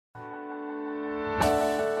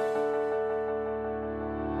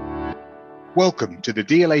Welcome to the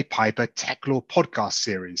DLA Piper Tech Law podcast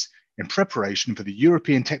series in preparation for the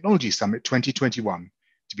European Technology Summit 2021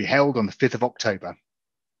 to be held on the 5th of October.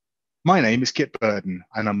 My name is Kit Burden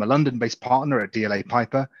and I'm a London-based partner at DLA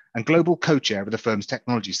Piper and global co-chair of the firm's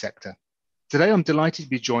technology sector. Today I'm delighted to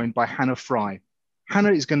be joined by Hannah Fry.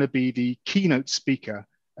 Hannah is going to be the keynote speaker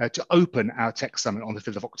to open our Tech Summit on the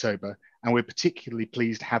 5th of October, and we're particularly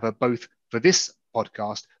pleased to have her both for this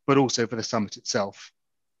podcast but also for the summit itself.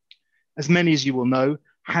 As many as you will know,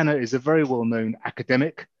 Hannah is a very well-known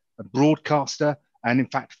academic, a broadcaster, and in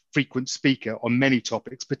fact, frequent speaker on many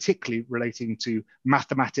topics, particularly relating to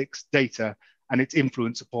mathematics, data, and its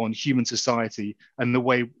influence upon human society and the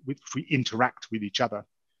way which we interact with each other.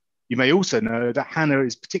 You may also know that Hannah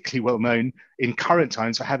is particularly well known in current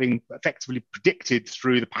times for having effectively predicted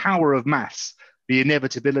through the power of maths the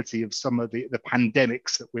inevitability of some of the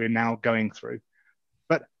pandemics that we're now going through.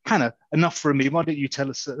 But Hannah, enough from me. Why don't you tell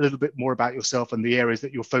us a little bit more about yourself and the areas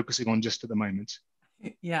that you're focusing on just at the moment?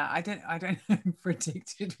 Yeah, I don't know.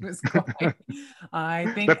 Predicted was quite.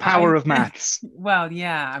 I think the power of maths. Well,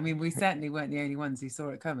 yeah. I mean, we certainly weren't the only ones who saw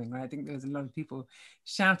it coming, right? I think there was a lot of people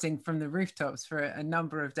shouting from the rooftops for a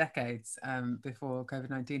number of decades before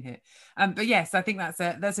COVID-19 hit. But yes, I think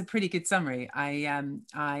that's a pretty good summary. I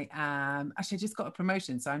actually just got a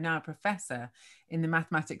promotion, so I'm now a professor in the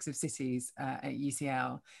mathematics of cities at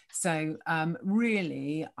UCL. So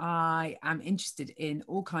really, I am interested in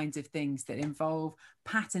all kinds of things that involve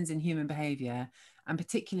patterns in human behavior, and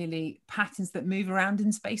particularly patterns that move around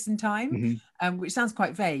in space and time, which sounds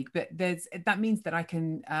quite vague, but that means that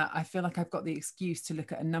I feel like I've got the excuse to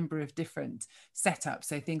look at a number of different setups.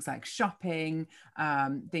 So things like shopping,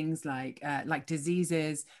 things like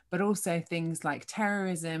diseases, but also things like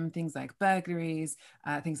terrorism, things like burglaries,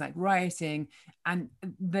 things like rioting, and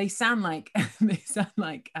they sound like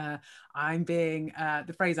I'm being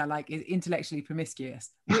the phrase I like is intellectually promiscuous,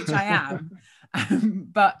 which I am.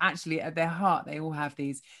 But actually at their heart, they all have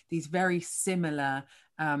these very similar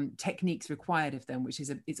techniques required of them, which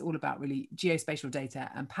is it's all about really geospatial data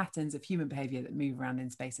and patterns of human behavior that move around in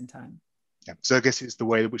space and time. Yeah, so I guess it's the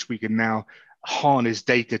way in which we can now harness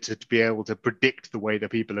data to be able to predict the way that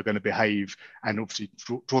people are going to behave and obviously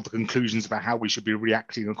draw the conclusions about how we should be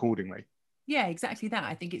reacting accordingly. Yeah, exactly that.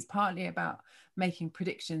 I think it's partly about making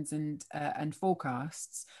predictions and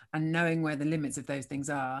forecasts and knowing where the limits of those things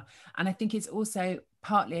are. And I think it's also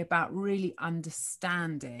partly about really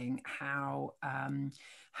understanding how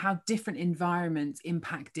different environments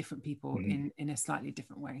impact different people in a slightly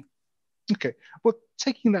different way. Okay, well,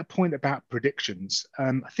 taking that point about predictions,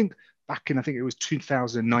 I think back in, I think it was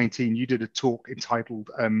 2019, you did a talk entitled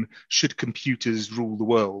 "Should Computers Rule the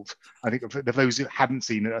World?" I think for those who haven't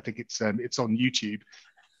seen it, I think it's on YouTube.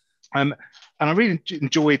 And I really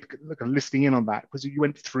enjoyed listening in on that because you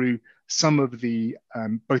went through some of the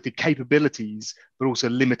both the capabilities but also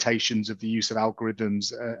limitations of the use of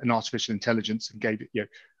algorithms and artificial intelligence, and gave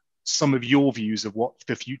some of your views of what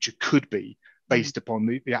the future could be based upon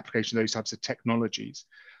the application of those types of technologies.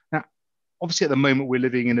 Now, obviously, at the moment, we're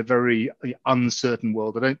living in a very uncertain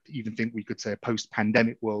world. I don't even think we could say a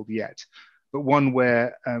post-pandemic world yet, but one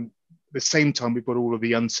where at the same time, we've got all of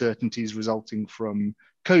the uncertainties resulting from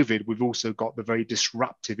COVID. We've also got the very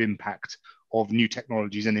disruptive impact of new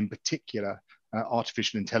technologies, and in particular,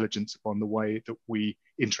 artificial intelligence upon the way that we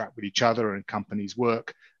interact with each other and companies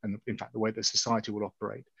work, and in fact, the way that society will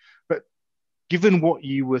operate. But given what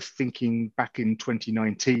you were thinking back in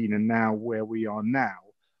 2019 and now where we are now,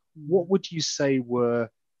 what would you say were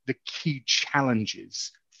the key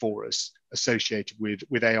challenges for us associated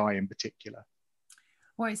with AI in particular?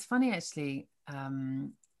 Well, it's funny actually,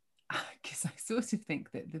 because I sort of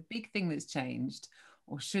think that the big thing that's changed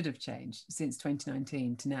or should have changed since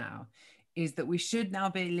 2019 to now is that we should now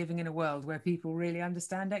be living in a world where people really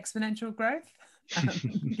understand exponential growth,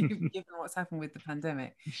 given what's happened with the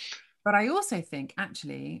pandemic. But I also think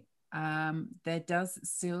actually there does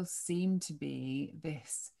still seem to be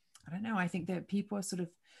this, I don't know, I think that people are sort of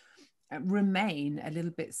remain a little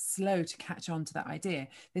bit slow to catch on to that idea.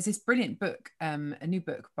 There's this brilliant book, a new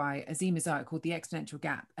book by Azeem Azhar called The Exponential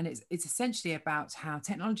Gap. And it's essentially about how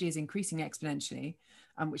technology is increasing exponentially,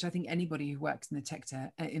 which I think anybody who works in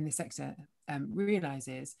the sector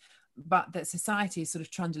realizes, but that society is sort of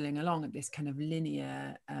trundling along at this kind of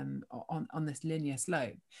linear, on this linear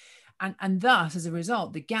slope. And thus, as a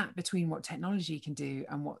result, the gap between what technology can do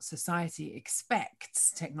and what society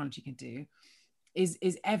expects technology can do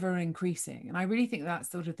is ever increasing. And I really think that's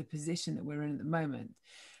sort of the position that we're in at the moment.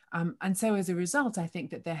 And so as a result, I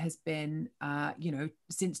think that there has been,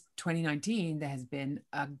 since 2019, there has been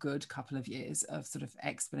a good couple of years of sort of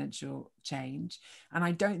exponential change. And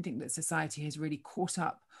I don't think that society has really caught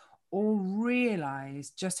up or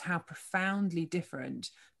realized just how profoundly different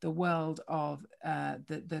the world of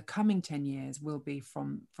the coming 10 years will be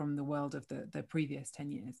from the world of the previous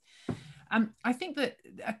 10 years. I think that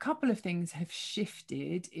a couple of things have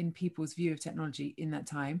shifted in people's view of technology in that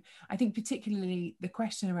time. I think particularly the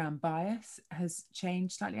question around bias has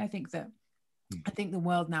changed slightly. I think the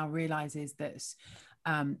world now realizes that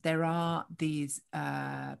there are these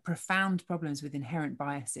profound problems with inherent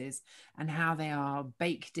biases and how they are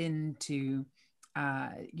baked into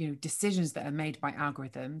decisions that are made by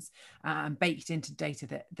algorithms and baked into data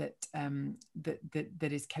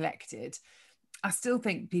that is collected. I still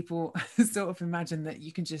think people sort of imagine that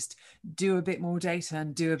you can just do a bit more data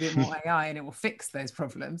and do a bit more AI and it will fix those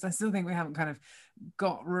problems. I still think we haven't kind of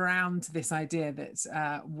got around to this idea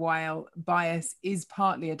that while bias is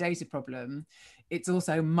partly a data problem, it's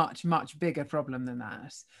also much, much bigger problem than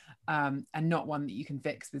that. And not one that you can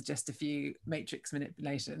fix with just a few matrix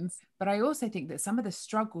manipulations. But I also think that some of the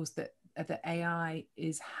struggles that AI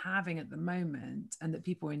is having at the moment and that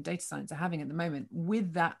people in data science are having at the moment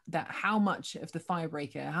with that how much of the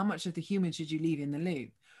firebreaker, how much of the human should you leave in the loop?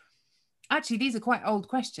 Actually, these are quite old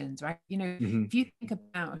questions, right? If you think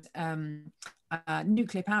about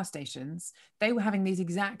nuclear power stations, they were having these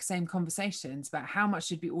exact same conversations about how much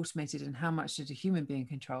should be automated and how much should a human be in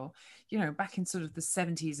control, back in sort of the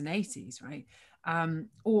 70s and 80s, right?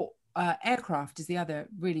 Aircraft is the other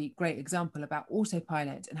really great example about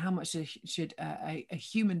autopilot and how much should a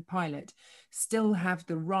human pilot still have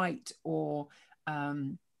the right or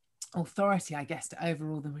authority, I guess, to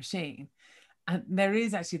overrule the machine. And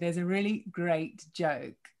there's a really great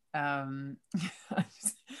joke. About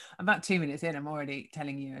 2 minutes in, I'm already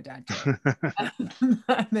telling you a dad joke.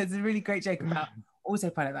 There's a really great joke about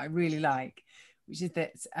autopilot that I really like, which is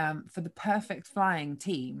that for the perfect flying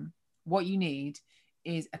team, what you need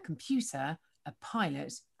is a computer, a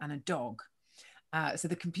pilot, and a dog. So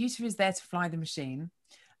the computer is there to fly the machine.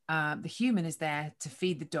 The human is there to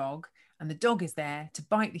feed the dog, and the dog is there to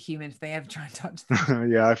bite the human if they ever try and touch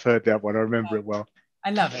them. Yeah, I've heard that one. I remember it well.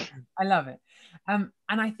 I love it. I love it. And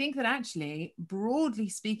I think that actually, broadly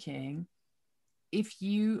speaking, if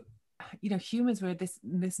humans were this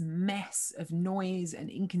mess of noise and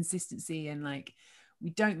inconsistency, and like we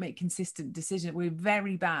don't make consistent decisions. We're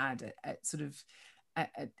very bad at sort of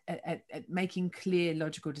at making clear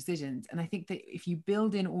logical decisions. And I think that if you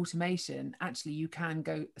build in automation, actually you can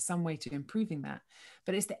go some way to improving that.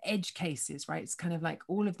 But it's the edge cases, right? It's kind of like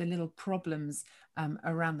all of the little problems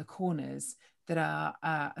around the corners that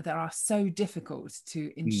are so difficult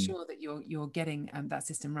to ensure that you're getting that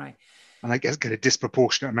system right. And I guess get a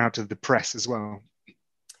disproportionate amount of the press as well.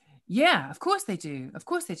 Yeah, of course they do. Of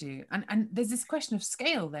course they do. And there's this question of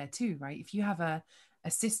scale there too, right? If you have a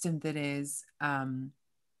system that is,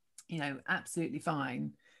 absolutely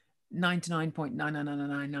fine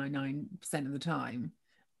 99.99999% of the time,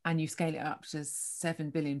 and you scale it up to 7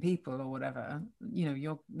 billion people or whatever,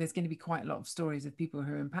 there's going to be quite a lot of stories of people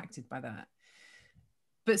who are impacted by that.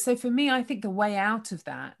 But so for me, I think the way out of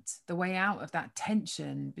that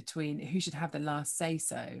tension between who should have the last say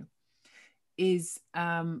so is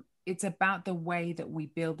it's about the way that we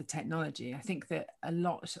build the technology. I think that a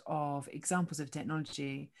lot of examples of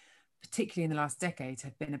technology, particularly in the last decade,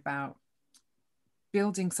 have been about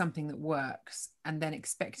building something that works and then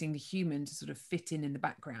expecting the human to sort of fit in the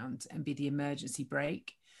background and be the emergency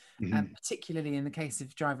brake, particularly in the case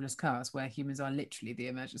of driverless cars, where humans are literally the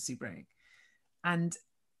emergency brake. And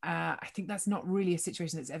I think that's not really a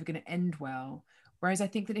situation that's ever going to end well. Whereas I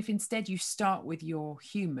think that if instead you start with your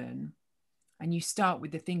human, and you start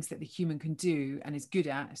with the things that the human can do and is good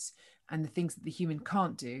at, and the things that the human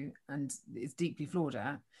can't do and is deeply flawed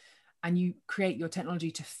at, and you create your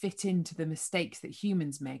technology to fit into the mistakes that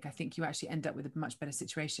humans make, I think you actually end up with a much better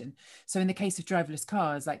situation. So in the case of driverless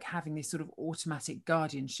cars, like having this sort of automatic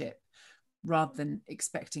guardianship rather than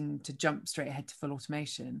expecting to jump straight ahead to full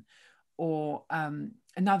automation. Or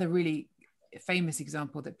another really famous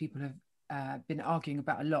example that people have been arguing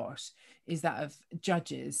about a lot is that of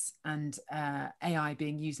judges and AI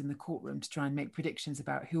being used in the courtroom to try and make predictions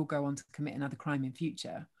about who will go on to commit another crime in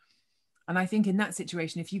future. And I think in that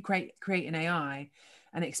situation, if you create an AI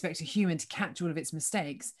and expect a human to catch all of its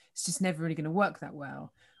mistakes, it's just never really going to work that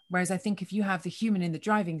well. Whereas I think if you have the human in the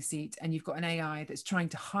driving seat and you've got an AI that's trying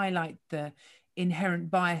to highlight the inherent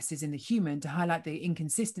biases in the human, to highlight the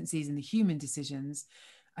inconsistencies in the human decisions,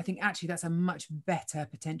 I think actually that's a much better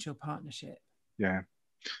potential partnership. Yeah.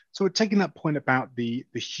 So we're taking that point about the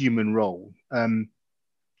human role.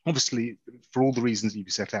 Obviously, for all the reasons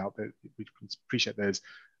you've set out, that we appreciate there's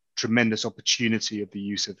tremendous opportunity of the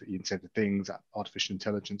use of the Internet of Things, artificial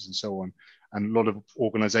intelligence, and so on, and a lot of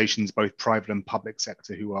organisations, both private and public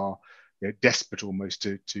sector, who are desperate almost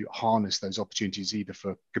to harness those opportunities, either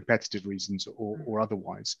for competitive reasons or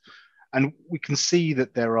otherwise. And we can see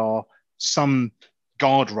that there are some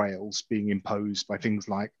guardrails being imposed by things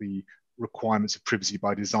like the requirements of privacy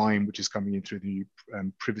by design, which is coming in through the new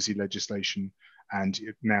privacy legislation, and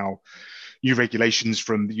now new regulations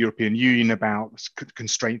from the European Union about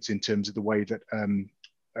constraints in terms of the way that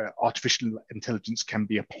artificial intelligence can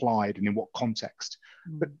be applied and in what context.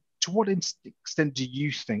 But to what extent do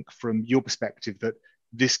you think, from your perspective, that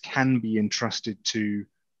this can be entrusted to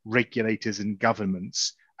regulators and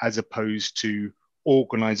governments as opposed to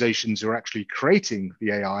organizations who are actually creating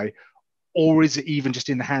the AI? Or is it even just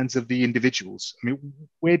in the hands of the individuals? I mean,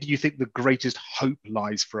 where do you think the greatest hope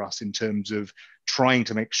lies for us in terms of trying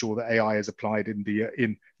to make sure that AI is applied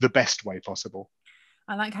in the best way possible?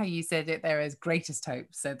 I like how you said it there as greatest hope.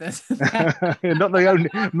 So that not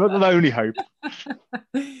the only hope.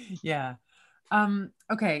 Yeah.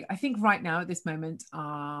 Okay. I think right now at this moment,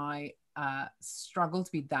 I struggle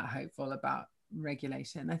to be that hopeful about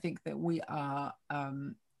regulation. I think that we are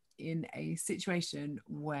in a situation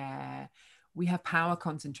where we have power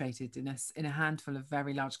concentrated in a handful of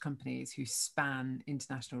very large companies who span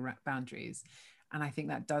international boundaries. And I think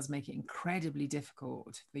that does make it incredibly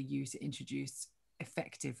difficult for you to introduce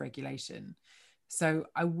effective regulation. So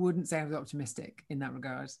I wouldn't say I was optimistic in that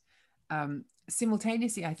regard.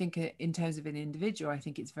 Simultaneously, I think in terms of an individual, I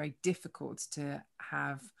think it's very difficult to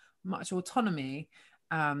have much autonomy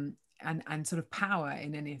and sort of power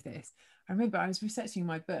in any of this. I remember I was researching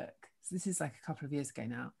my book. So this is like a couple of years ago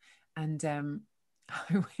now. And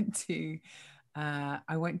I went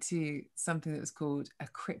to something that was called a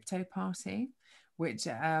crypto party, which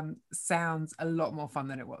sounds a lot more fun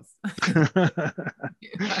than it was.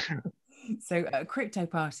 So at a crypto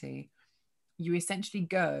party, you essentially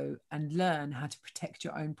go and learn how to protect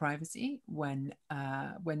your own privacy when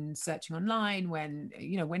searching online, when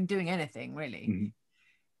doing anything really. Mm-hmm.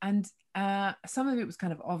 And some of it was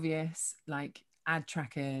kind of obvious, like ad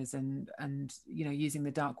trackers and using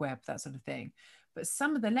the dark web, that sort of thing. But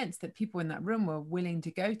some of the lengths that people in that room were willing to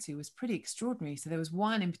go to was pretty extraordinary. So there was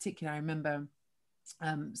one in particular, I remember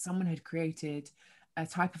someone had created a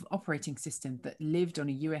type of operating system that lived on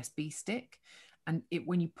a USB stick. And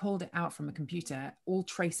when you pulled it out from a computer, all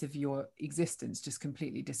trace of your existence just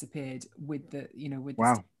completely disappeared with the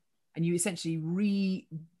Wow. stick. And you essentially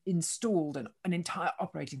reinstalled an entire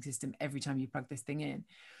operating system every time you plug this thing in.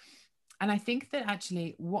 And I think that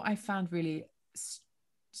actually what I found really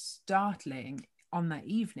startling on that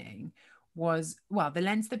evening was, well, the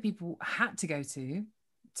lens that people had to go to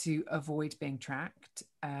avoid being tracked.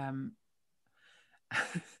 How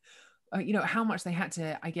much they had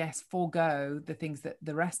to, I guess, forego the things that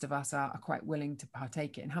the rest of us are quite willing to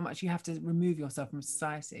partake in, how much you have to remove yourself from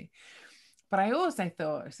society. But I also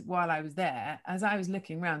thought, while I was there, as I was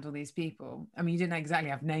looking around all these people, I mean, you didn't exactly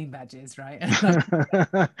have name badges, right?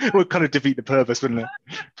 It would kind of defeat the purpose, wouldn't it?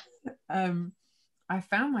 I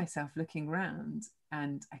found myself looking around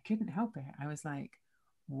and I couldn't help it. I was like,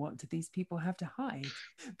 what do these people have to hide?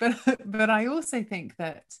 But I also think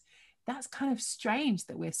that that's kind of strange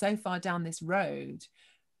that we're so far down this road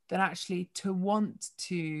that actually to want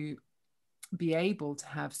to be able to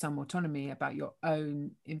have some autonomy about your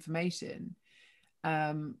own information,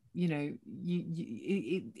 it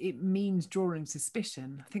means drawing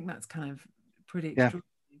suspicion. I think that's kind of pretty extraordinary.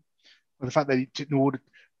 Well, the fact that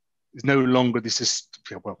there's no longer this,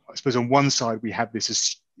 well, I suppose on one side we have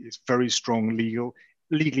this very strong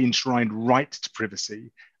legally enshrined right to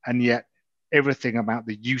privacy, and yet everything about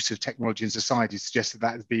the use of technology in society suggests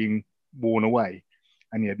that is being worn away,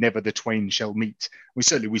 and yet never the twain shall meet. We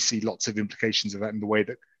see lots of implications of that in the way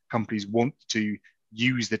that companies want to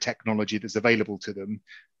use the technology that's available to them,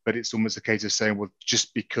 but it's almost a case of saying, well,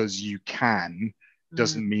 just because you can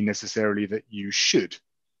doesn't mean necessarily that you should.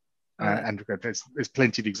 And there's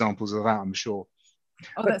plenty of examples of that, I'm sure.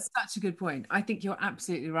 That's such a good point. I think you're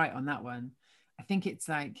absolutely right on that one. I think it's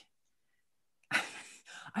like,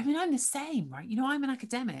 I mean, I'm the same, right? I'm an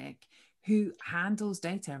academic who handles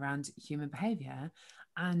data around human behavior.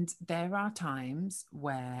 And there are times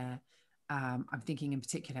where I'm thinking in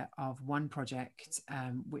particular of one project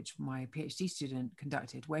which my PhD student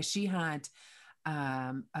conducted, where she had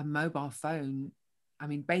a mobile phone,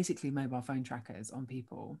 basically mobile phone trackers on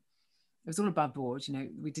people. It was all above board,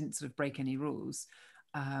 we didn't sort of break any rules.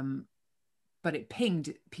 but it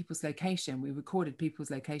pinged people's location. We recorded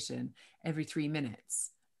people's location every 3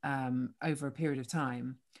 minutes over a period of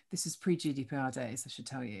time. This is pre-GDPR days, I should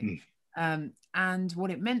tell you. And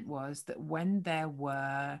what it meant was that when there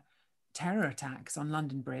were terror attacks on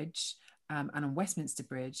London Bridge and on Westminster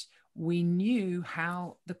Bridge, we knew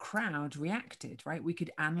how the crowd reacted, right? We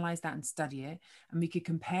could analyze that and study it, and we could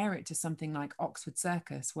compare it to something like Oxford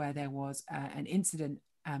Circus, where there was an incident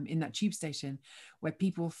in that tube station where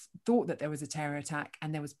people thought that there was a terror attack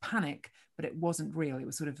and there was panic, but it wasn't real. It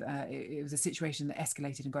was sort of, it was a situation that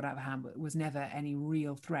escalated and got out of hand, but it was never any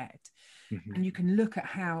real threat. And you can look at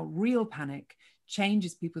how real panic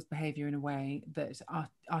changes people's behavior in a way that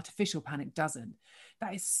artificial panic doesn't.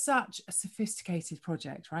 That is such a sophisticated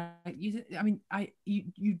project, right?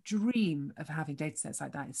 You dream of having data sets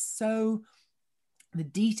like that. It's so, the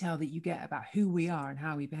detail that you get about who we are and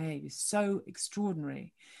how we behave is so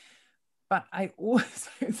extraordinary. But I also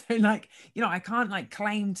so like, I can't like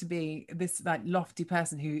claim to be this like lofty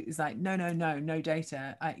person who is like, no no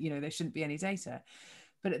data. There shouldn't be any data.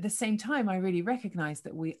 But at the same time, I really recognize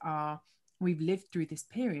that we've lived through this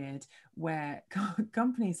period where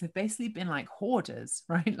companies have basically been like hoarders,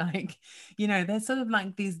 right? Like, they're sort of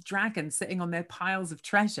like these dragons sitting on their piles of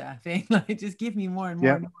treasure, being like, just give me more and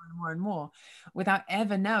more and more and more and more, without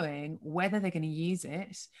ever knowing whether they're going to use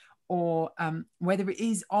it or whether it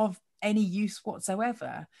is of any use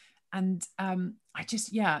whatsoever. And I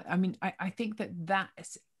think that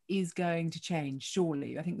is going to change,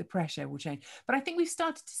 surely. I think the pressure will change. But I think we've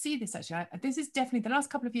started to see this actually. This is definitely the last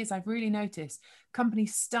couple of years I've really noticed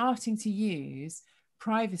companies starting to use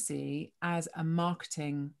privacy as a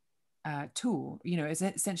marketing tool, as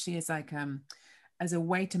essentially as like as a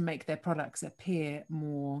way to make their products appear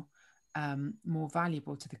more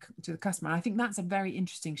valuable to the customer. And I think that's a very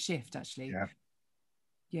interesting shift actually.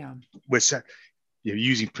 Yeah. We're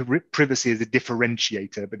using privacy as a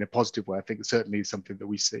differentiator, but in a positive way. I think it certainly is something that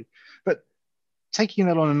we see. But taking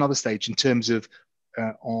that on another stage in terms of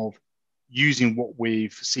using what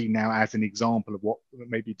we've seen now as an example of what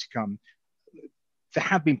may be to come, there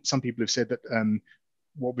have been some people who've said that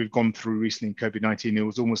what we've gone through recently in COVID-19, it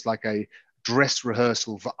was almost like a dress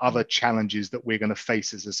rehearsal for other challenges that we're going to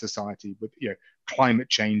face as a society, with climate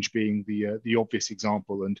change being the obvious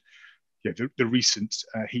example. And the recent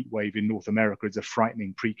heat wave in North America is a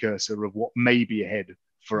frightening precursor of what may be ahead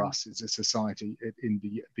for us as a society in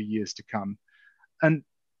the years to come. And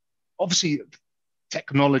obviously,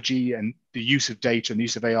 technology and the use of data and the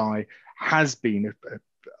use of AI has been a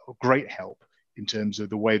great help in terms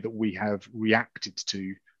of the way that we have reacted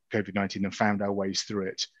to COVID-19 and found our ways through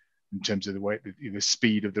it, in terms of the way, the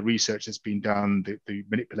speed of the research that's been done, the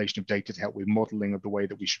manipulation of data to help with modeling of the way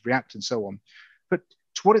that we should react and so on. But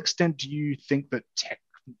to what extent do you think that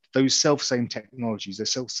those self-same technologies,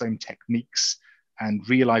 those self-same techniques and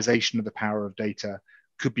realization of the power of data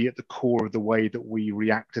could be at the core of the way that we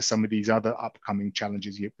react to some of these other upcoming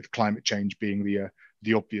challenges, with climate change being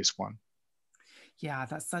the obvious one? Yeah,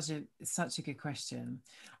 that's such a good question.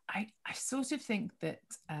 I sort of think that,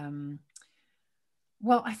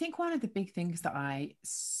 I think one of the big things that I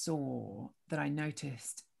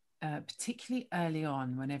noticed, particularly early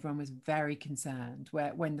on when everyone was very concerned,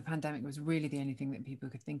 when the pandemic was really the only thing that people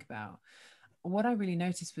could think about, what I really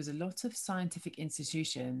noticed was a lot of scientific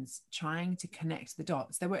institutions trying to connect the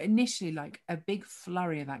dots. There were initially like a big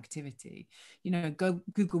flurry of activity.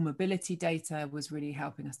 Google mobility data was really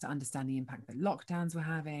helping us to understand the impact that lockdowns were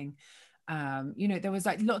having. There was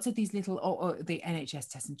like lots of these little, or the NHS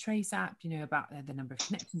Test and Trace app, about the number of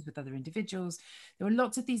connections with other individuals. There were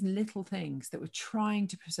lots of these little things that were trying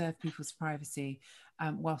to preserve people's privacy,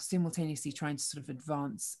 while simultaneously trying to sort of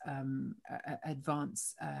advance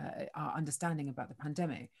our understanding about the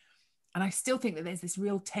pandemic. And I still think that there's this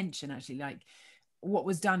real tension actually, like what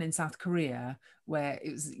was done in South Korea, where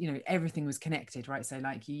it was, everything was connected, right? So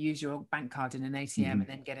like you use your bank card in an ATM and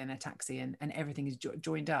then get in a taxi and everything is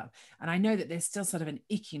joined up. And I know that there's still sort of an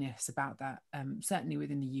ickiness about that, certainly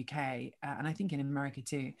within the UK, and I think in America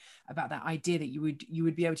too, about that idea that you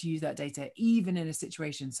would be able to use that data even in a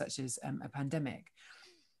situation such as a pandemic.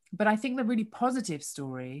 But I think the really positive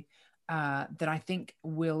story that I think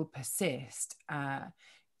will persist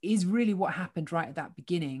is really what happened right at that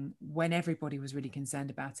beginning, when everybody was really concerned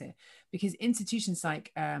about it. Because institutions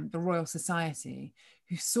like the Royal Society,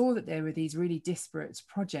 who saw that there were these really disparate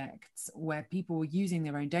projects where people were using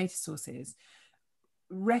their own data sources,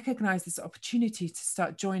 recognized this opportunity to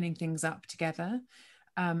start joining things up together,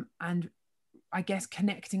 and I guess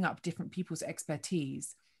connecting up different people's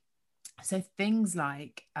expertise. So things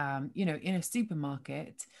like, in a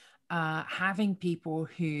supermarket, having people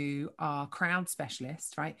who are crowd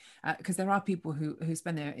specialists, right? Because there are people who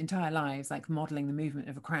spend their entire lives like modeling the movement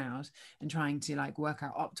of a crowd and trying to like work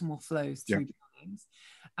out optimal flows through buildings.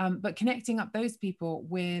 But connecting up those people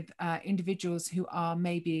with individuals who are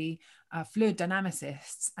maybe fluid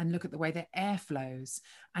dynamicists and look at the way that air flows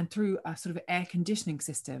and through a sort of air conditioning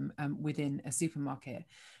system within a supermarket.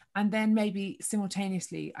 And then maybe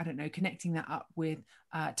simultaneously, I don't know, connecting that up with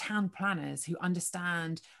town planners who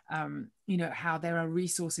understand, how there are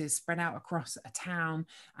resources spread out across a town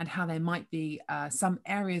and how there might be some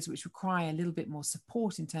areas which require a little bit more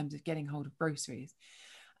support in terms of getting hold of groceries.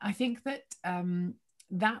 I think that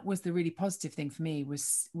that was the really positive thing for me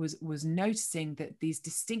was noticing that these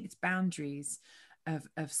distinct boundaries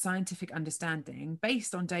of scientific understanding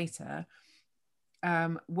based on data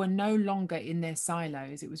were no longer in their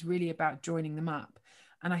silos. It was really about joining them up.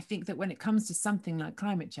 And I think that when it comes to something like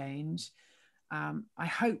climate change, I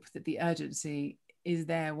hope that the urgency is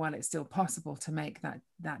there while it's still possible to make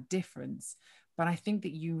that difference. But I think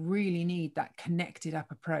that you really need that connected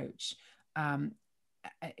up approach. I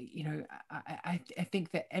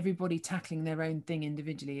think that everybody tackling their own thing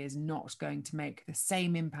individually is not going to make the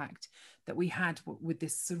same impact that we had with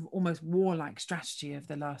this sort of almost warlike strategy of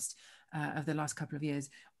the last couple of years.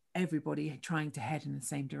 Everybody trying to head in the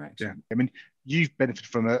same direction. Yeah, I mean, you've benefited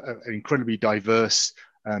from an incredibly diverse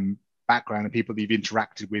background of people that you've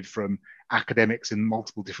interacted with, from academics in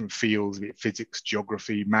multiple different fields, be it physics,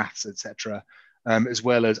 geography, maths, etc., as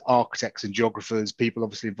well as architects and geographers, people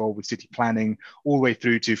obviously involved with city planning, all the way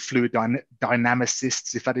through to fluid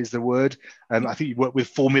dynamicists, if that is the word. I think you work with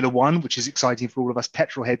Formula One, which is exciting for all of us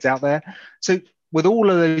petrol heads out there. So with all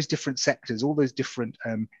of those different sectors, all those different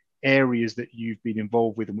areas that you've been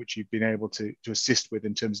involved with and which you've been able to assist with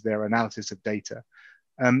in terms of their analysis of data,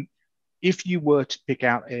 if you were to pick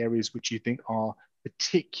out areas which you think are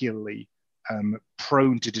particularly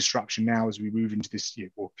prone to disruption now as we move into this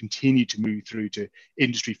year, or continue to move through to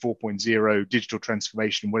Industry 4.0, digital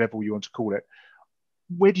transformation, whatever you want to call it,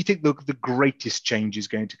 where do you think the greatest change is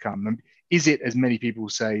going to come? And is it, as many people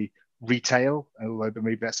say, retail, although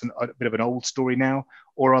maybe that's a bit of an old story now,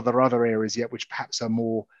 or are there other areas yet which perhaps are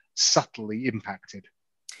more subtly impacted?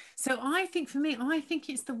 So I think for me, I think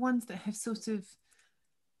it's the ones that have sort of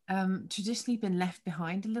traditionally been left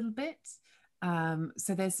behind a little bit.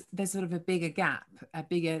 So there's sort of a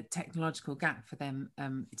bigger technological gap for them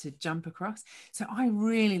to jump across. So I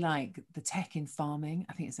really like the tech in farming.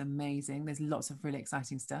 I think it's amazing. There's lots of really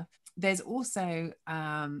exciting stuff. There's also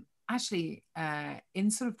actually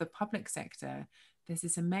in sort of the public sector, there's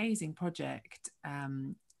this amazing project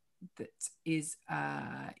that is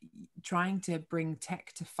trying to bring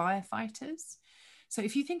tech to firefighters. So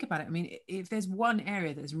if you think about it, I mean, if there's one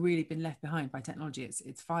area that's really been left behind by technology,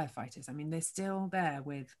 it's firefighters. I mean, they're still there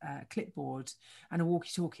with a clipboard and a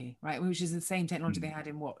walkie-talkie, right? Which is the same technology they had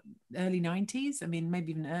in early 90s? I mean,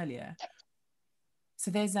 maybe even earlier.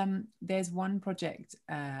 So there's one project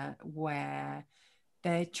where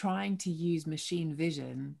they're trying to use machine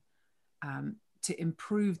vision to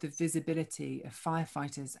improve the visibility of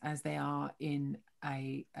firefighters as they are in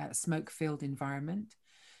a smoke-filled environment.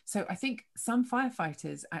 So I think some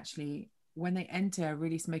firefighters actually, when they enter a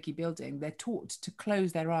really smoky building, they're taught to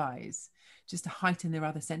close their eyes just to heighten their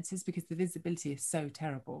other senses because the visibility is so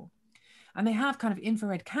terrible. And they have kind of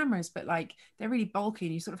infrared cameras, but like they're really bulky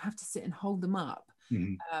and you sort of have to sit and hold them up.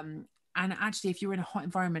 And actually, if you're in a hot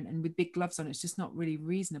environment and with big gloves on, it's just not really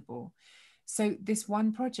reasonable. So this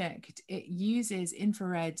one project, it uses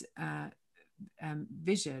infrared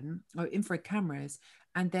vision or infrared cameras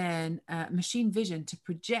and then machine vision to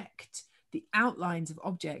project the outlines of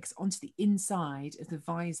objects onto the inside of the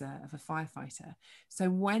visor of a firefighter. So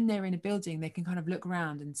when they're in a building, they can kind of look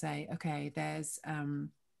around and say, okay, there's a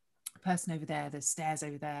person over there, there's stairs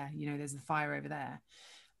over there, there's the fire over there.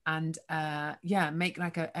 And make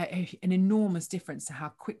like an enormous difference to how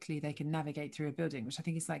quickly they can navigate through a building, which I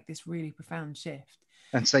think is like this really profound shift.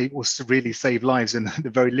 And really save lives in the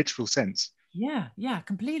very literal sense. Yeah,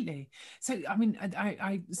 completely. So, I mean,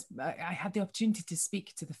 I had the opportunity to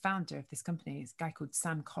speak to the founder of this company, this guy called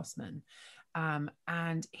Sam Kosman.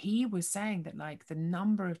 And he was saying that like the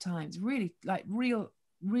number of times, really like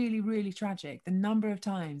really tragic, the number of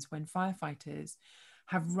times when firefighters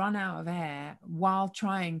have run out of air while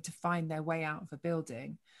trying to find their way out of a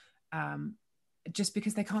building, just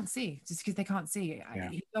because they can't see. Yeah.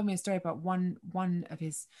 He told me a story about one of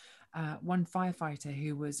his one firefighter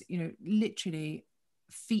who was, literally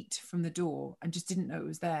feet from the door and just didn't know it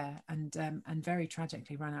was there, and very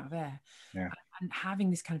tragically ran out of air. Yeah. And having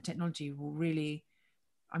this kind of technology will really,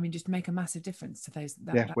 I mean, just make a massive difference to those.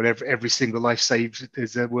 Yeah, well, every single life saved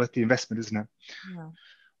is worth the investment, isn't it? Yeah.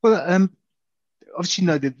 Well,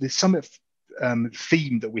 obviously, the summit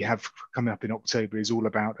theme that we have coming up in October is all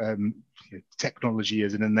about technology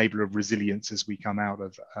as an enabler of resilience as we come out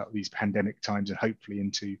of these pandemic times and hopefully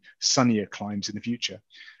into sunnier climes in the future.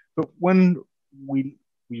 But when we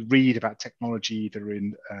read about technology, either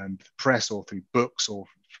in the press or through books or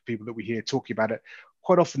people that we hear talking about it,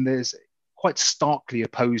 quite often there's quite starkly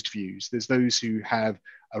opposed views. There's those who have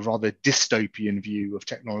a rather dystopian view of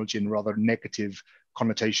technology and rather negative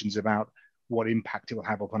connotations about what impact it will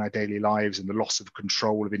have upon our daily lives and the loss of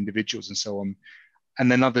control of individuals and so on.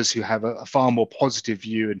 And then others who have a far more positive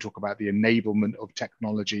view and talk about the enablement of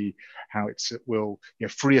technology, how it will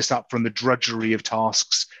free us up from the drudgery of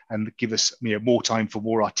tasks and give us more time for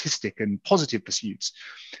more artistic and positive pursuits.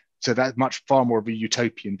 So that's much far more of a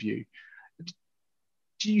utopian view.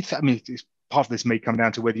 Do you I mean, part of this may come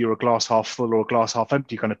down to whether you're a glass half full or a glass half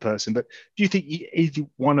empty kind of person, but do you think either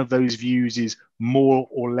one of those views is more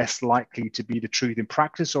or less likely to be the truth in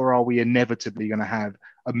practice, or are we inevitably going to have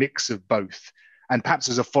a mix of both? And perhaps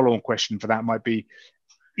as a follow-on question for that might be,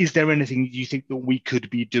 is there anything you think that we could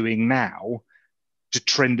be doing now to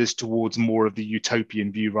trend us towards more of the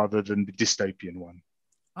utopian view rather than the dystopian one?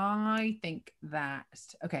 I think that,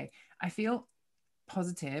 okay, I feel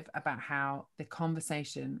positive about how the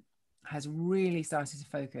conversation has really started to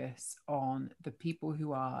focus on the people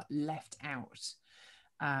who are left out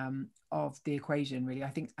of the equation. Really, I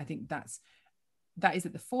think that is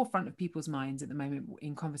at the forefront of people's minds at the moment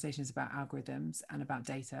in conversations about algorithms and about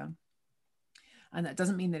data. And that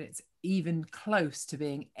doesn't mean that it's even close to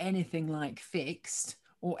being anything like fixed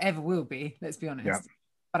or ever will be, let's be honest. Yeah.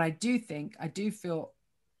 But I do feel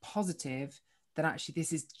positive that actually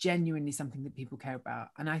this is genuinely something that people care about.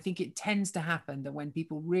 And I think it tends to happen that when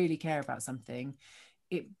people really care about something,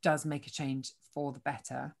 it does make a change for the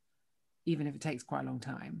better, even if it takes quite a long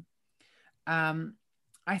time.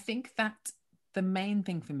 I think that the main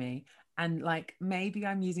thing for me, and like maybe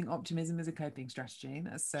I'm using optimism as a coping strategy,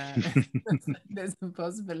 there's a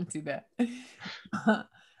possibility there.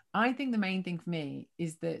 I think the main thing for me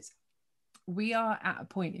is that we are at a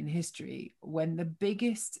point in history when the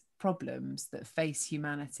biggest problems that face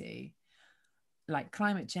humanity, like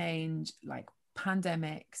climate change, like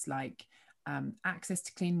pandemics, like access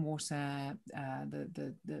to clean water,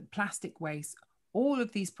 the plastic waste, all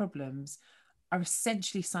of these problems are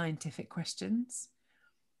essentially scientific questions.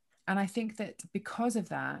 And I think that because of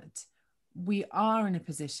that, we are in a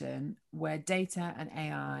position where data and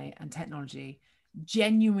AI and technology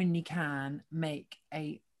genuinely can make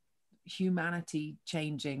a humanity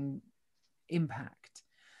changing impact.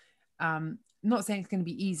 Not saying it's going to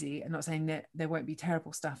be easy, and not saying that there won't be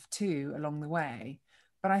terrible stuff too along the way,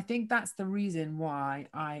 but I think that's the reason why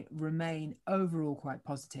I remain overall quite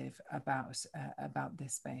positive about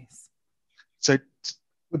this space. So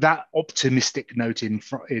with that optimistic note in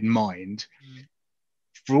mind,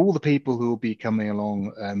 for all the people who will be coming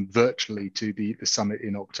along virtually to the summit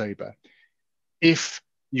in October, if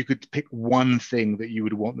you could pick one thing that you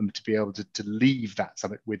would want them to be able to leave that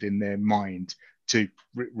summit with in their mind to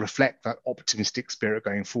reflect that optimistic spirit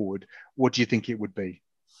going forward, what do you think it would be?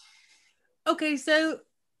 Okay, so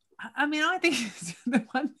I mean, I think the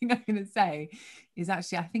one thing I'm going to say is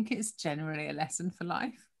actually, I think it's generally a lesson for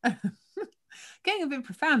life. Getting a bit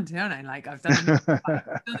profound, aren't I? Like I've done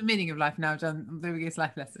the meaning of life now. I've done the biggest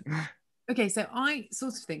life lesson. Okay, so I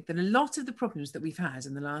sort of think that a lot of the problems that we've had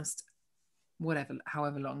in the last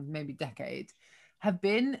however long, maybe decade, have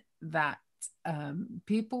been that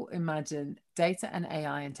people imagine data and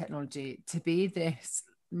AI and technology to be this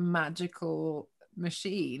magical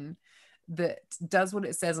machine that does what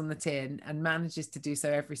it says on the tin and manages to do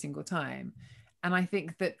so every single time. And I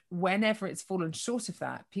think that whenever it's fallen short of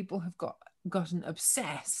that, people have gotten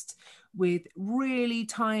obsessed with really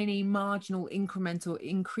tiny marginal incremental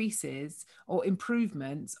increases or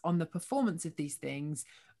improvements on the performance of these things,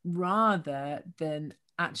 rather than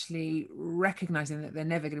actually recognizing that they're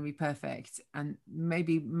never going to be perfect and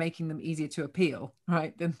maybe making them easier to appeal,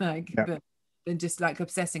 right? Than just like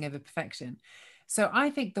obsessing over perfection. So I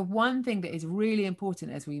think the one thing that is really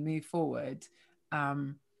important as we move forward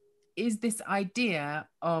is this idea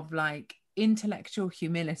of like intellectual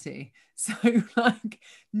humility. So like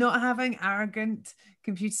not having arrogant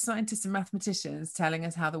computer scientists and mathematicians telling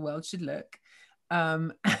us how the world should look,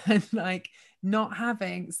 and like not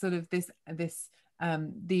having sort of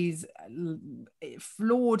these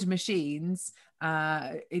flawed machines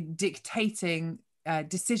dictating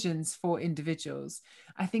decisions for individuals.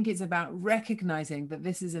 I think it's about recognizing that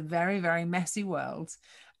this is a very, very messy world,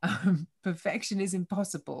 perfection is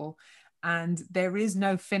impossible, and there is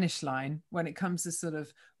no finish line when it comes to sort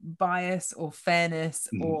of bias or fairness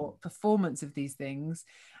or performance of these things.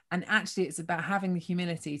 And actually, it's about having the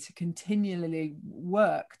humility to continually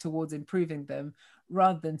work towards improving them,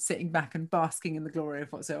 rather than sitting back and basking in the glory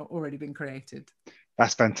of what's already been created.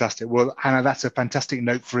 That's fantastic. Well, Hannah, that's a fantastic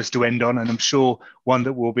note for us to end on, and I'm sure one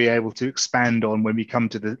that we'll be able to expand on when we come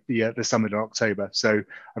to the summit in October. So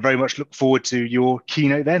I very much look forward to your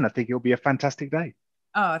keynote then. I think it'll be a fantastic day.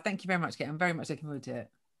 Oh, thank you very much, Kate. I'm very much looking forward to it.